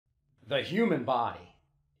The human body,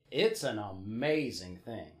 it's an amazing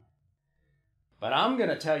thing. But I'm going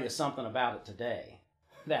to tell you something about it today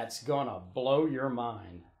that's going to blow your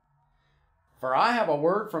mind. For I have a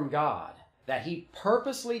word from God that He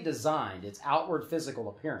purposely designed its outward physical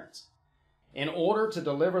appearance in order to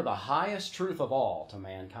deliver the highest truth of all to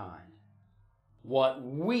mankind. What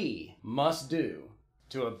we must do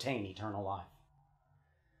to obtain eternal life.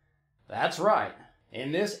 That's right.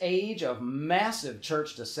 In this age of massive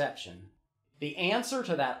church deception, the answer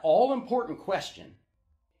to that all-important question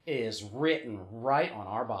is written right on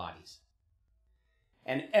our bodies.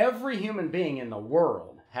 And every human being in the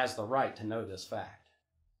world has the right to know this fact.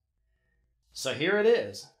 So here it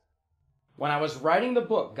is. When I was writing the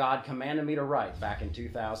book God commanded me to write back in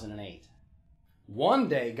 2008, one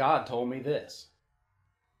day God told me this.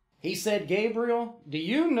 He said, Gabriel, do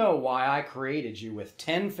you know why I created you with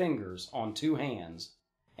 10 fingers on 2 hands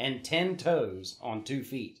and 10 toes on 2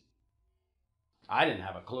 feet? I didn't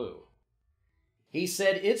have a clue. He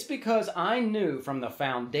said, it's because I knew from the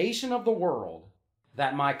foundation of the world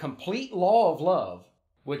that my complete law of love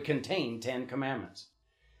would contain 10 commandments.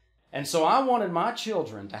 And so I wanted my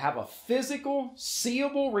children to have a physical,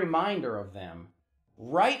 seeable reminder of them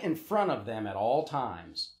right in front of them at all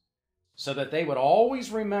times, so that they would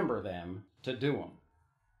always remember them to do them.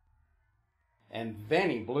 And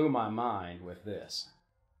then He blew my mind with this.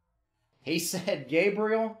 He said,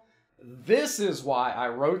 Gabriel, this is why I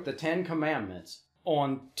wrote the 10 Commandments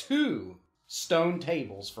on 2 stone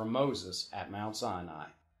tables for Moses at Mount Sinai,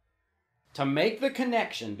 to make the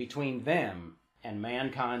connection between them and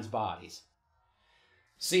mankind's bodies.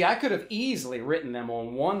 See, I could have easily written them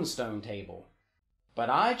on 1 stone table, but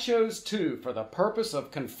I chose 2 for the purpose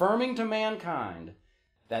of confirming to mankind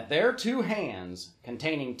that their 2 hands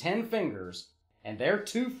containing 10 fingers and their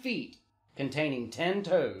 2 feet containing 10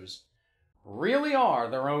 toes really are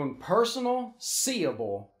their own personal,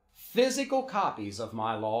 seeable, physical copies of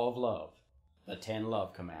my law of love, the 10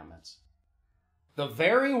 love commandments. The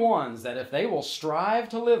very ones that if they will strive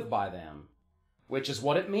to live by them, which is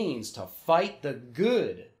what it means to fight the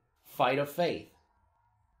good fight of faith,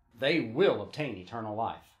 they will obtain eternal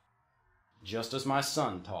life, just as my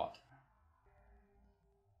son taught.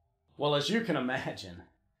 Well, as you can imagine,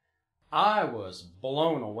 I was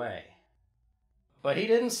blown away. But he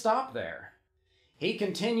didn't stop there. He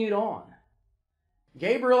continued on.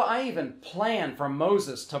 Gabriel, I even planned for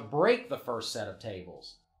Moses to break the first set of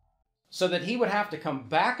tables, so that he would have to come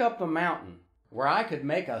back up the mountain where I could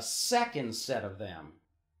make a second set of them.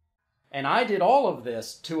 And I did all of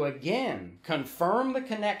this to again confirm the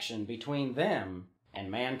connection between them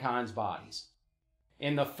and mankind's bodies,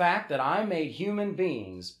 in the fact that I made human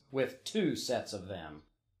beings with 2 sets of them,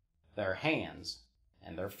 their hands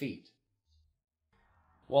and their feet.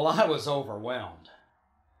 Well, I was overwhelmed.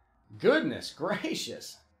 Goodness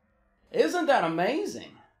gracious! Isn't that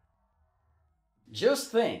amazing?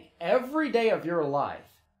 Just think, every day of your life,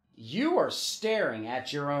 you are staring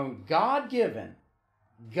at your own God-given,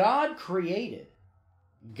 God-created,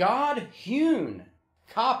 God-hewn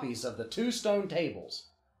copies of the 2 stone tables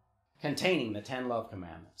containing the 10 love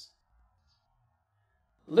commandments.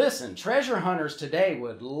 Listen, treasure hunters today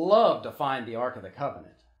would love to find the Ark of the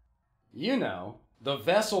Covenant. You know, the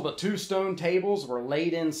vessel the 2 stone tables were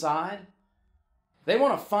laid inside. They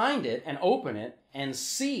want to find it and open it and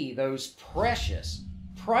see those precious,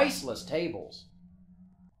 priceless tables.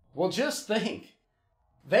 Well, just think.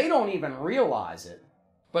 They don't even realize it,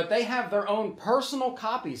 but they have their own personal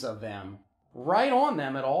copies of them right on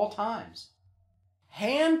them at all times.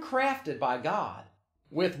 Handcrafted by God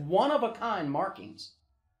with one-of-a-kind markings.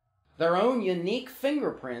 Their own unique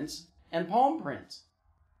fingerprints and palm prints.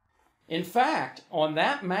 In fact, on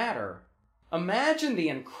that matter, imagine the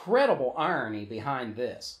incredible irony behind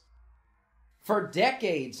this. For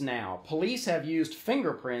decades now, police have used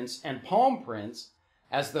fingerprints and palm prints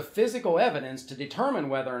as the physical evidence to determine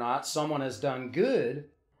whether or not someone has done good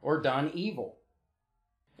or done evil.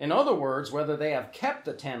 In other words, whether they have kept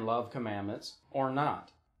the 10 love commandments or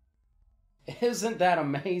not. Isn't that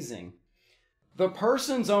amazing? The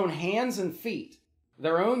person's own hands and feet,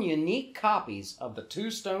 their own unique copies of the 2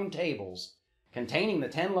 stone tables containing the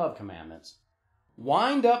 10 love commandments,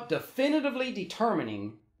 wind up definitively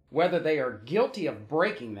determining whether they are guilty of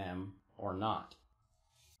breaking them or not.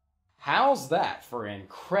 How's that for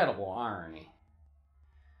incredible irony?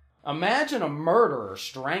 Imagine a murderer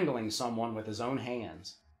strangling someone with his own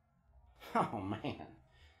hands. Oh man,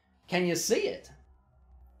 can you see it?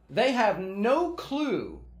 They have no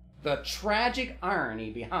clue the tragic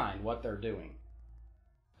irony behind what they're doing.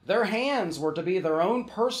 Their hands were to be their own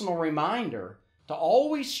personal reminder to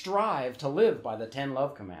always strive to live by the 10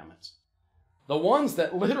 love commandments. The ones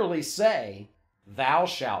that literally say, "Thou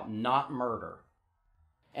shalt not murder."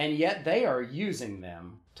 And yet they are using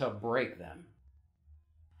them to break them.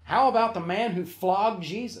 How about the man who flogged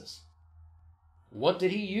Jesus? What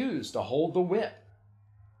did he use to hold the whip?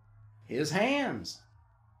 His hands.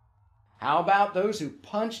 How about those who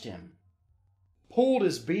punched him, pulled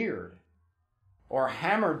his beard, or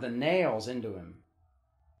hammered the nails into him?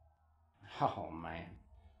 Oh man,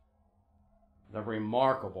 the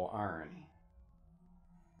remarkable irony.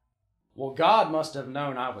 Well, God must have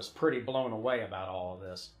known I was pretty blown away about all of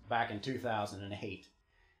this back in 2008,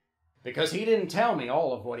 because he didn't tell me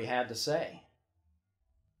all of what he had to say.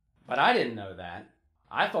 But I didn't know that.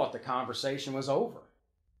 I thought the conversation was over.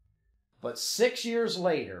 But 6 years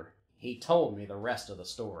later, he told me the rest of the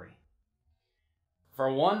story.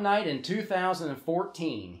 For one night in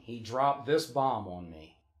 2014, he dropped this bomb on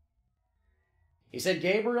me. He said,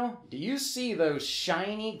 "Gabriel, do you see those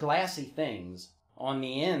shiny, glassy things on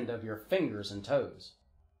the end of your fingers and toes?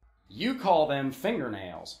 You call them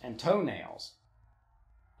fingernails and toenails.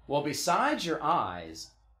 Well, besides your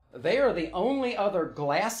eyes, they are the only other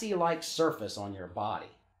glassy-like surface on your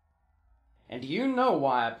body. And do you know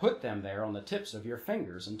why I put them there on the tips of your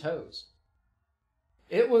fingers and toes?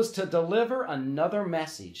 It was to deliver another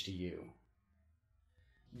message to you.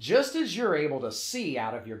 Just as you're able to see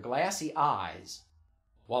out of your glassy eyes,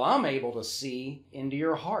 well, I'm able to see into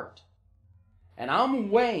your heart. And I'm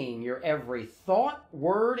weighing your every thought,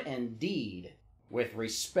 word, and deed with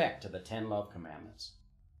respect to the 10 love commandments.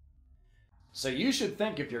 So you should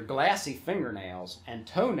think of your glassy fingernails and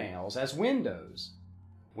toenails as windows,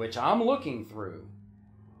 which I'm looking through,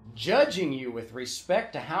 judging you with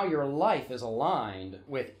respect to how your life is aligned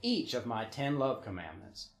with each of my 10 love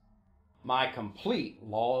commandments, my complete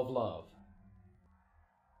law of love."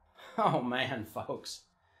 Oh man, folks,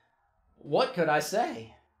 what could I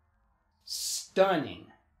say?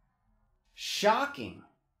 Stunning. Shocking.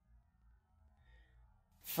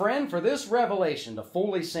 Friend, for this revelation to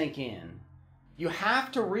fully sink in, you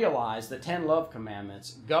have to realize the 10 love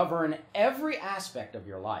commandments govern every aspect of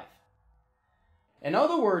your life. In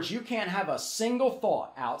other words, you can't have a single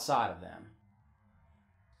thought outside of them.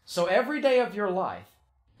 So every day of your life,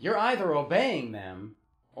 you're either obeying them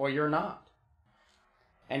or you're not.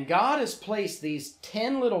 And God has placed these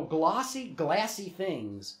 10 little glossy, glassy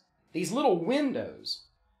things, these little windows,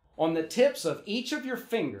 on the tips of each of your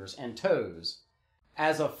fingers and toes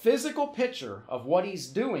as a physical picture of what He's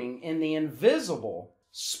doing in the invisible,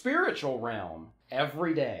 spiritual realm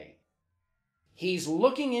every day. He's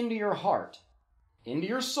looking into your heart, into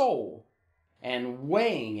your soul, and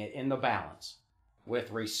weighing it in the balance with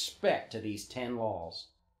respect to these 10 laws.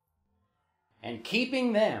 And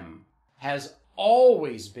keeping them has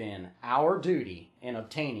always been our duty in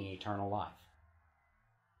obtaining eternal life.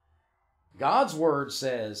 God's word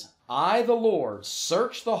says, "I, the Lord,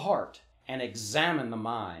 search the heart and examine the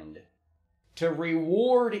mind, to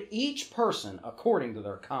reward each person according to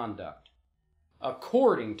their conduct,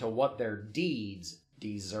 according to what their deeds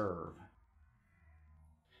deserve."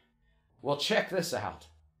 Well, check this out.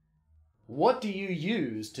 What do you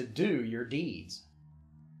use to do your deeds?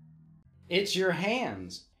 It's your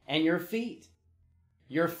hands and your feet.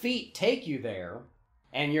 Your feet take you there,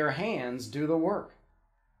 and your hands do the work.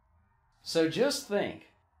 So just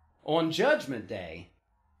think, on Judgment Day,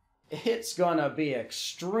 it's going to be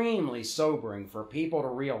extremely sobering for people to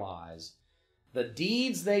realize the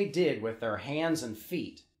deeds they did with their hands and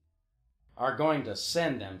feet are going to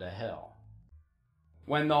send them to hell,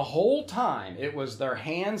 when the whole time it was their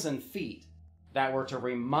hands and feet that were to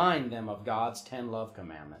remind them of God's 10 love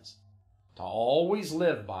commandments, to always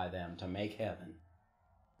live by them to make heaven.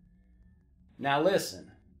 Now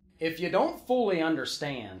listen, if you don't fully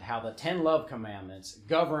understand how the 10 love commandments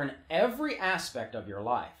govern every aspect of your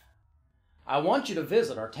life, I want you to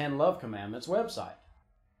visit our 10 love commandments website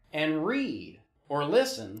and read or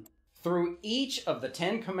listen through each of the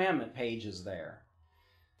 10 commandment pages there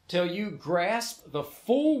till you grasp the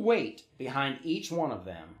full weight behind each one of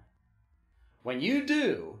them. When you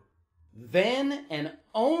do, then and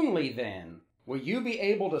only then will you be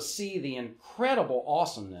able to see the incredible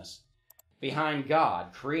awesomeness behind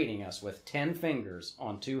God creating us with 10 fingers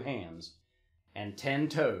on 2 hands and 10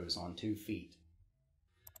 toes on 2 feet.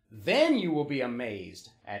 Then you will be amazed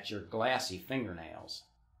at your glassy fingernails.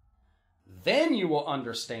 Then you will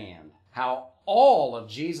understand how all of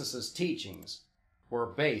Jesus' teachings were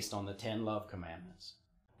based on the 10 love commandments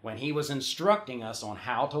when He was instructing us on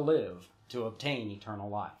how to live to obtain eternal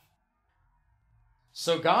life.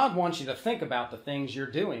 So God wants you to think about the things you're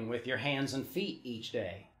doing with your hands and feet each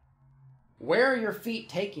day. Where are your feet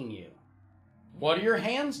taking you? What are your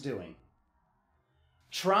hands doing?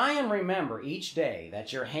 Try and remember each day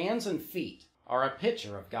that your hands and feet are a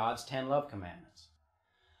picture of God's 10 love commandments.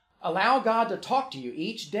 Allow God to talk to you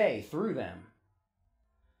each day through them.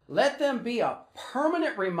 Let them be a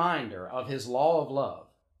permanent reminder of His law of love,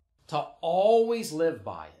 to always live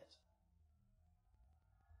by it.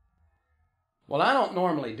 Well, I don't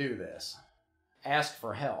normally do this, ask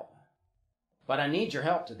for help, but I need your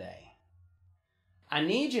help today. I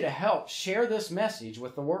need you to help share this message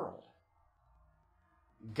with the world.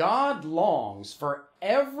 God longs for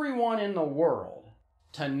everyone in the world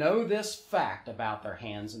to know this fact about their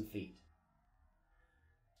hands and feet.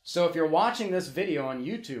 So if you're watching this video on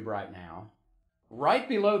YouTube right now, right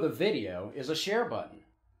below the video is a share button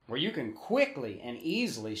where you can quickly and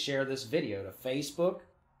easily share this video to Facebook,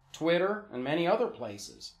 Twitter, and many other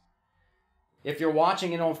places. If you're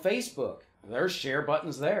watching it on Facebook, there's share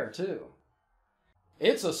buttons there too.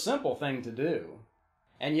 It's a simple thing to do,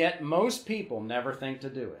 and yet most people never think to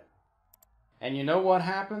do it. And you know what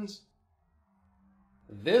happens?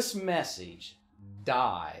 This message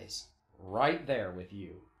dies right there with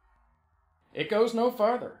you. It goes no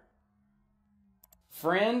further.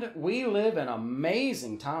 Friend, we live in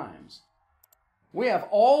amazing times. We have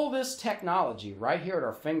all this technology right here at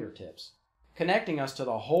our fingertips, connecting us to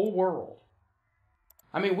the whole world.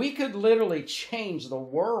 I mean, we could literally change the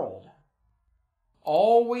world.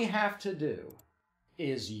 All we have to do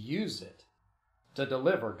is use it to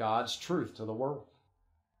deliver God's truth to the world.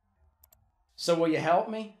 So will you help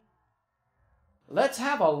me? Let's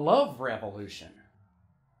have a love revolution.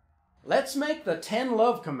 Let's make the 10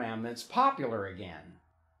 love commandments popular again.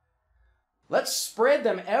 Let's spread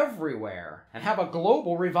them everywhere and have a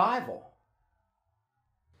global revival.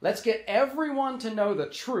 Let's get everyone to know the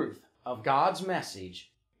truth of God's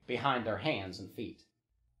message behind their hands and feet.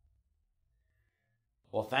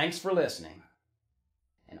 Well, thanks for listening.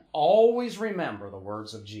 And always remember the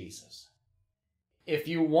words of Jesus. If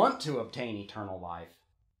you want to obtain eternal life,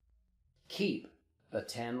 keep the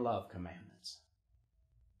 10 love commandments.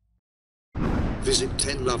 Visit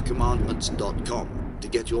 10lovecommandments.com to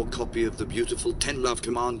get your copy of the beautiful 10 Love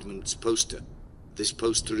Commandments poster. This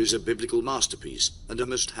poster is a biblical masterpiece and a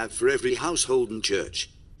must-have for every household and church.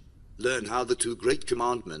 Learn how the two great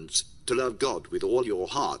commandments, to love God with all your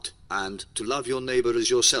heart and to love your neighbor as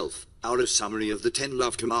yourself, are a summary of the 10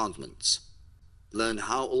 Love Commandments. Learn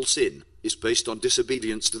how all sin is based on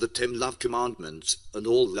disobedience to the 10 Love Commandments and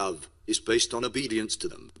all love is based on obedience to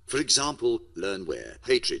them. For example, learn where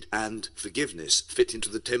hatred and forgiveness fit into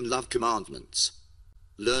the 10 Love Commandments.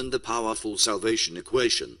 Learn the powerful salvation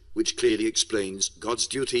equation, which clearly explains God's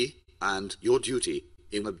duty and your duty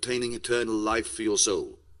in obtaining eternal life for your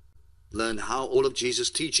soul. Learn how all of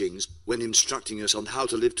Jesus' teachings, when instructing us on how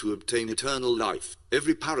to live to obtain eternal life,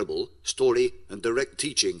 every parable, story, and direct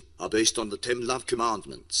teaching are based on the 10 Love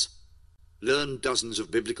Commandments. Learn dozens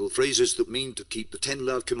of biblical phrases that mean to keep the 10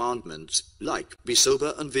 Love Commandments, like be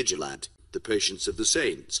sober and vigilant, the patience of the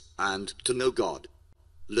saints, and to know God.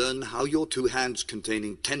 Learn how your 2 hands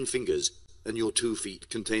containing 10 fingers and your 2 feet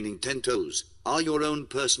containing 10 toes are your own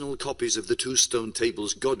personal copies of the 2 stone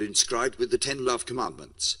tables God inscribed with the 10 Love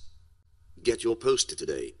Commandments. Get your poster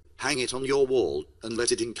today, hang it on your wall, and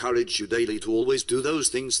let it encourage you daily to always do those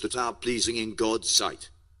things that are pleasing in God's sight.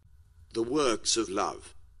 The works of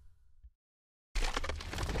love.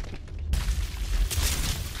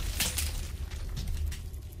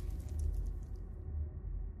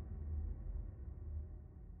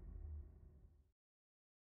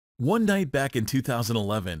 One night back in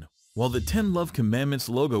 2011, while the 10 Love Commandments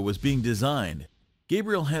logo was being designed,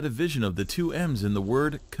 Gabriel had a vision of the 2 M's in the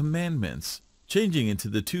word commandments, changing into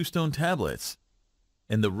the 2 stone tablets.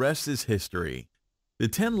 And the rest is history. The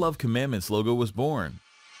 10 Love Commandments logo was born.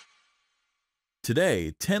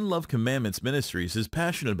 Today, 10 Love Commandments Ministries is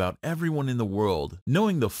passionate about everyone in the world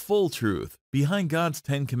knowing the full truth behind God's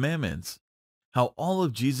 10 Commandments, how all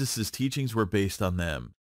of Jesus' teachings were based on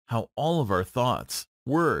them, how all of our thoughts,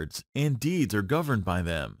 words, and deeds are governed by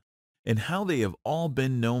them, and how they have all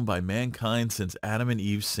been known by mankind since Adam and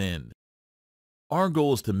Eve sinned. Our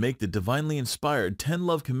goal is to make the divinely inspired 10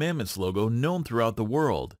 Love Commandments logo known throughout the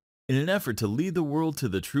world in an effort to lead the world to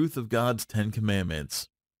the truth of God's 10 Commandments.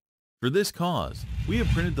 For this cause, we have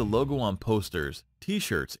printed the logo on posters,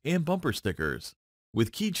 t-shirts, and bumper stickers,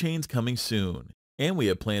 with keychains coming soon. And we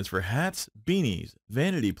have plans for hats, beanies,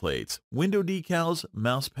 vanity plates, window decals,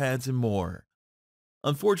 mouse pads, and more.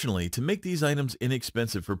 Unfortunately, to make these items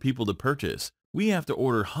inexpensive for people to purchase, we have to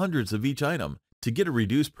order hundreds of each item to get a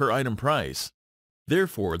reduced per item price.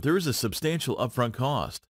 Therefore, there is a substantial upfront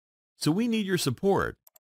cost. So we need your support.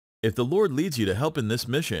 If the Lord leads you to help in this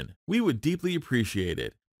mission, we would deeply appreciate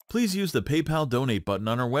it. please use the PayPal donate button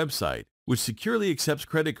on our website, which securely accepts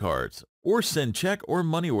credit cards, or send check or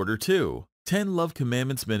money order to 10 Love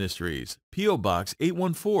Commandments Ministries, P.O. Box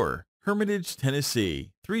 814, Hermitage,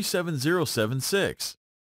 Tennessee 37076.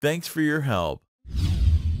 Thanks for your help.